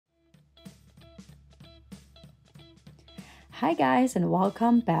Hi guys, and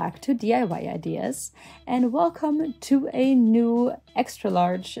welcome back to DIY Ideas, and welcome to a new extra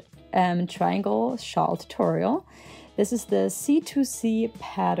large triangle shawl tutorial. This is the C2C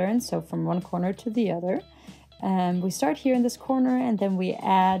pattern, so from one corner to the other. We start here in this corner and then we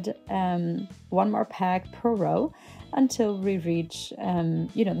add one more pack per row until we reach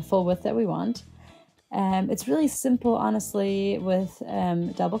the full width that we want. It's really simple, honestly, with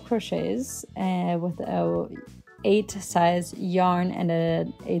double crochets with a 8 size yarn and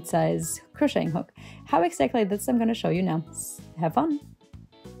a 8 size crocheting hook. How exactly this I'm going to show you now. Have fun!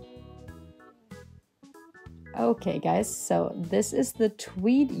 Okay guys, so this is the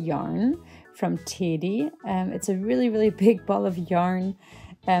tweed yarn from Teddy. It's a really big ball of yarn,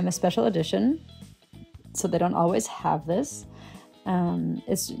 a special edition, so they don't always have this.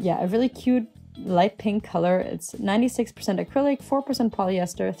 It's a really cute light pink color. It's 96% acrylic, 4%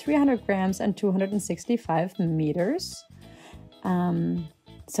 polyester, 300 grams and 265 meters.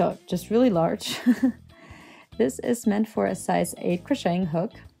 So just really large. This is meant for a size 8 crocheting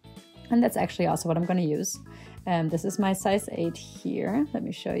hook, and that's actually also what I'm going to use. This is my size 8 here. Let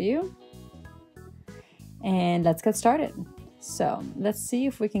me show you. And let's get started. So let's see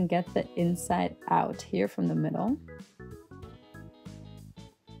if we can get the inside out here from the middle.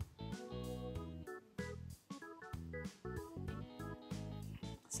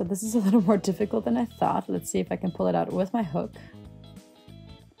 So this is a little more difficult than I thought. Let's see if I can pull it out with my hook.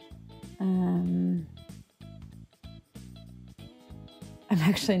 I'm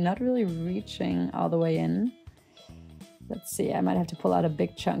actually not really reaching all the way in. Let's see, I might have to pull out a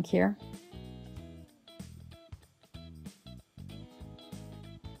big chunk here.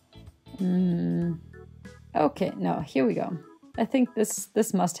 Okay, no, here we go. I think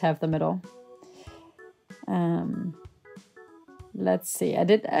this must have the middle. Let's see,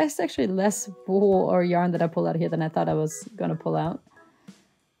 it's actually less wool or yarn that I pulled out here than I thought I was gonna pull out.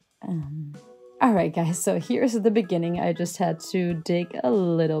 All right guys, so here's the beginning. I just had to dig a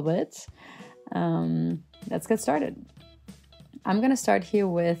little bit. Let's get started. I'm gonna start here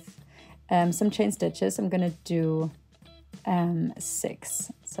with some chain stitches. I'm gonna do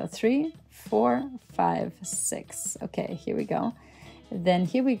 6. So 3, 4, 5, 6. Okay, here we go. Then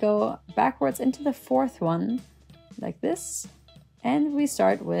here we go backwards into the 4th one, like this. And we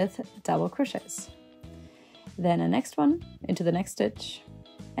start with double crochets. Then a next one into the next stitch,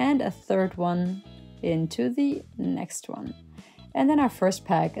 and a 3rd one into the next one. And then our first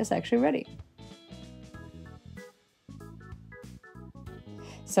pack is actually ready.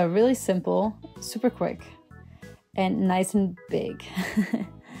 So really simple, super quick, and nice and big.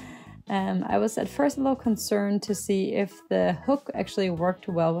 I was at first a little concerned to see if the hook actually worked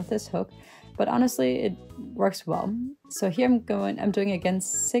well with this hook, but honestly it works well. So here I'm doing again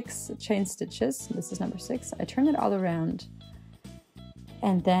 6 chain stitches. This is number 6. I turn it all around,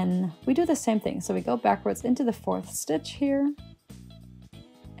 and then we do the same thing. So we go backwards into the 4th stitch here,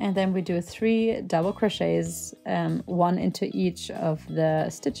 and then we do 3 double crochets, 1 into each of the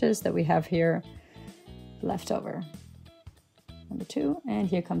stitches that we have here left over. Number 2, and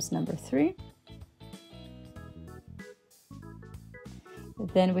here comes number 3.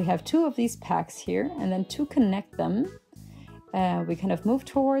 Then we have 2 of these packs here, and then to connect them, we kind of move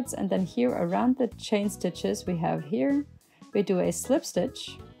towards, and then here around the chain stitches we have here, we do a slip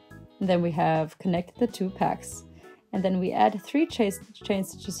stitch, and then we have connected the 2 packs, and then we add 3 chain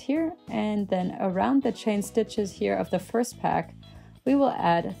stitches here, and then around the chain stitches here of the first pack, we will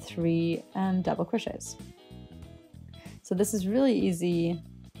add 3 double crochets. So this is really easy.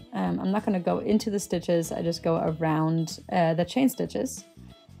 I'm not going to go into the stitches, I just go around the chain stitches.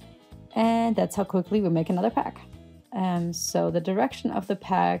 And that's how quickly we make another pack. So the direction of the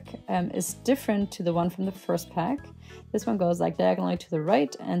pack is different to the one from the first pack. This one goes like diagonally to the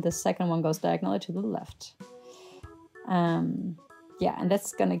right, and the second one goes diagonally to the left. And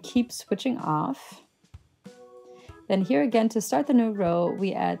that's going to keep switching off. Then here again, to start the new row,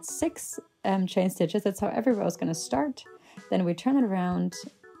 we add 6 chain stitches. That's how every row is going to start. Then we turn it around,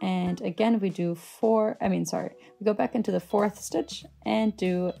 and again we do we go back into the 4th stitch and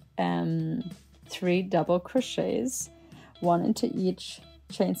do 3 double crochets, 1 into each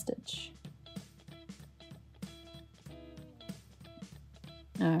chain stitch.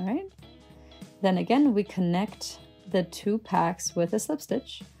 All right, then again we connect the 2 packs with a slip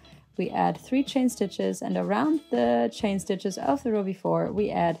stitch. We add 3 chain stitches, and around the chain stitches of the row before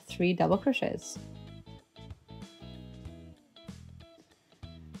we add 3 double crochets.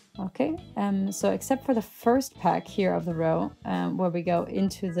 Okay, so except for the first pack here of the row, where we go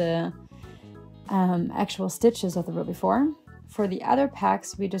into the actual stitches of the row before, for the other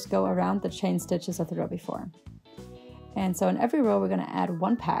packs we just go around the chain stitches of the row before. And so in every row, we're going to add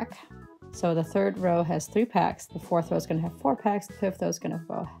 1 pack. So the third row has 3 packs, the fourth row is going to have 4 packs, the fifth row is going to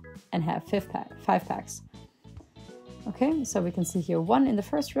go and have 5 packs. Okay, so we can see here 1 in the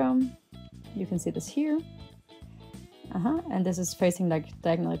first row. You can see this here. And this is facing like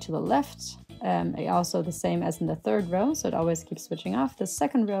diagonally to the left. Also the same as in the third row, so it always keeps switching off. The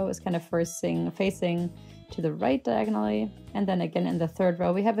second row is kind of facing to the right diagonally, and then again in the third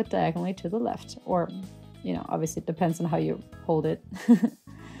row we have it diagonally to the left, or you know, obviously it depends on how you hold it.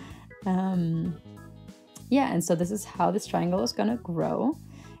 Yeah, and so this is how this triangle is gonna grow.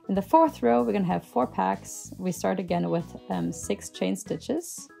 In the fourth row we're gonna have 4 packs. We start again with 6 chain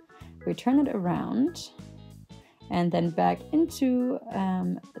stitches. We turn it around and then back into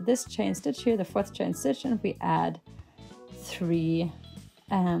this chain stitch here, the 4th chain stitch, and we add 3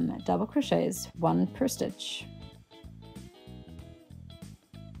 double crochets, 1 per stitch.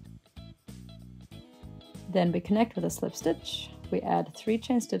 Then we connect with a slip stitch, we add 3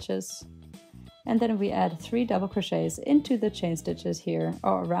 chain stitches, and then we add 3 double crochets into the chain stitches here,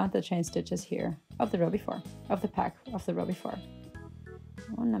 or around the chain stitches here of the row before, of the pack of the row before.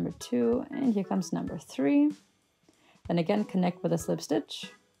 Number 2, and here comes number 3. Then again connect with a slip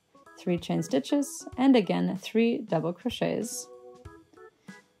stitch, 3 chain stitches, and again 3 double crochets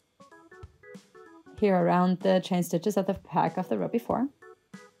here around the chain stitches of the pack of the row before.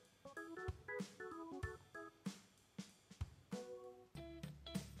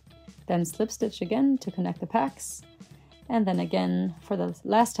 Then slip stitch again to connect the packs, and then again for the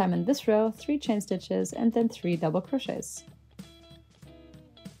last time in this row 3 chain stitches and then 3 double crochets.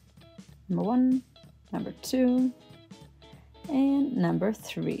 Number 1, number 2, and number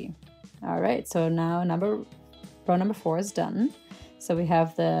 3. All right, so now row number 4 is done. So we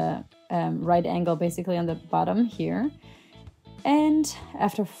have the right angle basically on the bottom here. And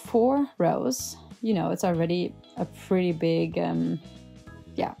after 4 rows, you know, it's already a pretty big,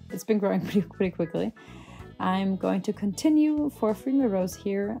 yeah, it's been growing pretty quickly. I'm going to continue for 3 more rows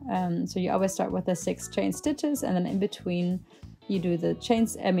here. So you always start with the 6 chain stitches, and then in between you do the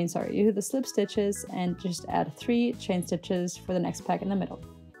you do the slip stitches and just add 3 chain stitches for the next pack in the middle.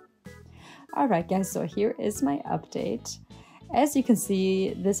 All right, guys, so here is my update. As you can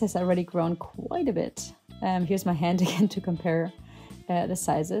see, this has already grown quite a bit. Here's my hand again to compare the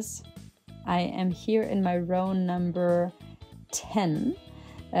sizes. I am here in my row number 10.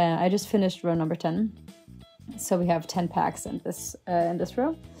 I just finished row number 10. So we have 10 packs in this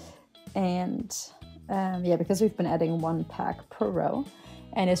row. And yeah, because we've been adding 1 pack per row,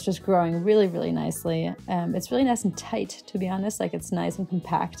 and it's just growing really nicely. It's really nice and tight, to be honest. Like, it's nice and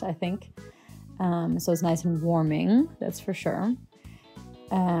compact, I think. So it's nice and warming, that's for sure.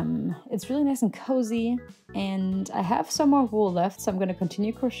 It's really nice and cozy, and I have some more wool left, so I'm going to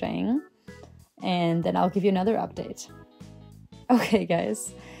continue crocheting, and then I'll give you another update. Okay,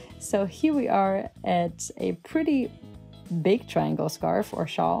 guys, so here we are at a pretty big triangle scarf or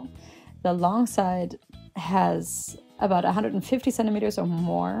shawl. The long side has about 150 centimeters or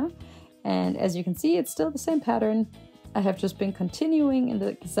more, and as you can see, it's still the same pattern. I have just been continuing in the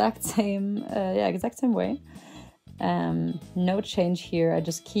exact same way. No change here. I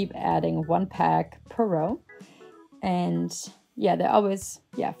just keep adding 1 pack per row, and yeah, they're always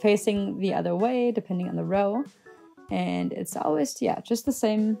facing the other way depending on the row, and it's always just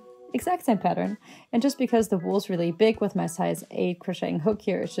the exact same pattern. And just because the wool's really big with my size 8 crocheting hook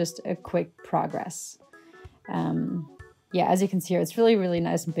here, it's just a quick progress. Yeah, as you can see here, it's really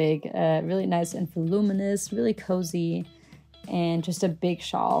nice and big, really nice and voluminous, really cozy, and just a big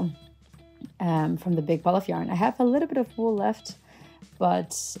shawl from the big ball of yarn. I have a little bit of wool left,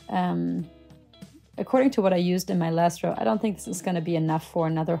 but according to what I used in my last row, I don't think this is going to be enough for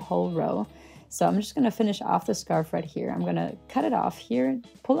another whole row. So I'm just going to finish off the scarf right here. I'm going to cut it off here,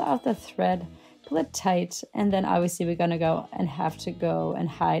 pull out the thread, pull it tight, and then obviously we're going to have to go and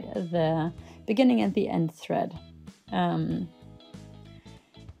hide the beginning and the end thread.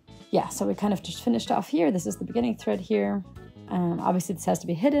 Yeah, so we kind of just finished off here. This is the beginning thread here. Obviously this has to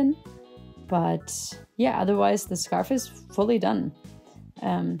be hidden, but yeah, otherwise the scarf is fully done.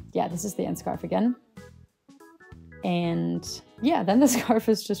 Yeah, this is the end scarf again. And yeah, then the scarf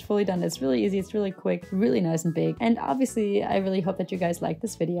is just fully done. It's really easy, it's really quick, really nice and big. And obviously, I really hope that you guys liked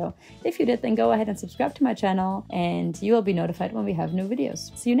this video. If you did, then go ahead and subscribe to my channel, and you will be notified when we have new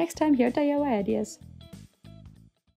videos. See you next time here at DIY Ideas.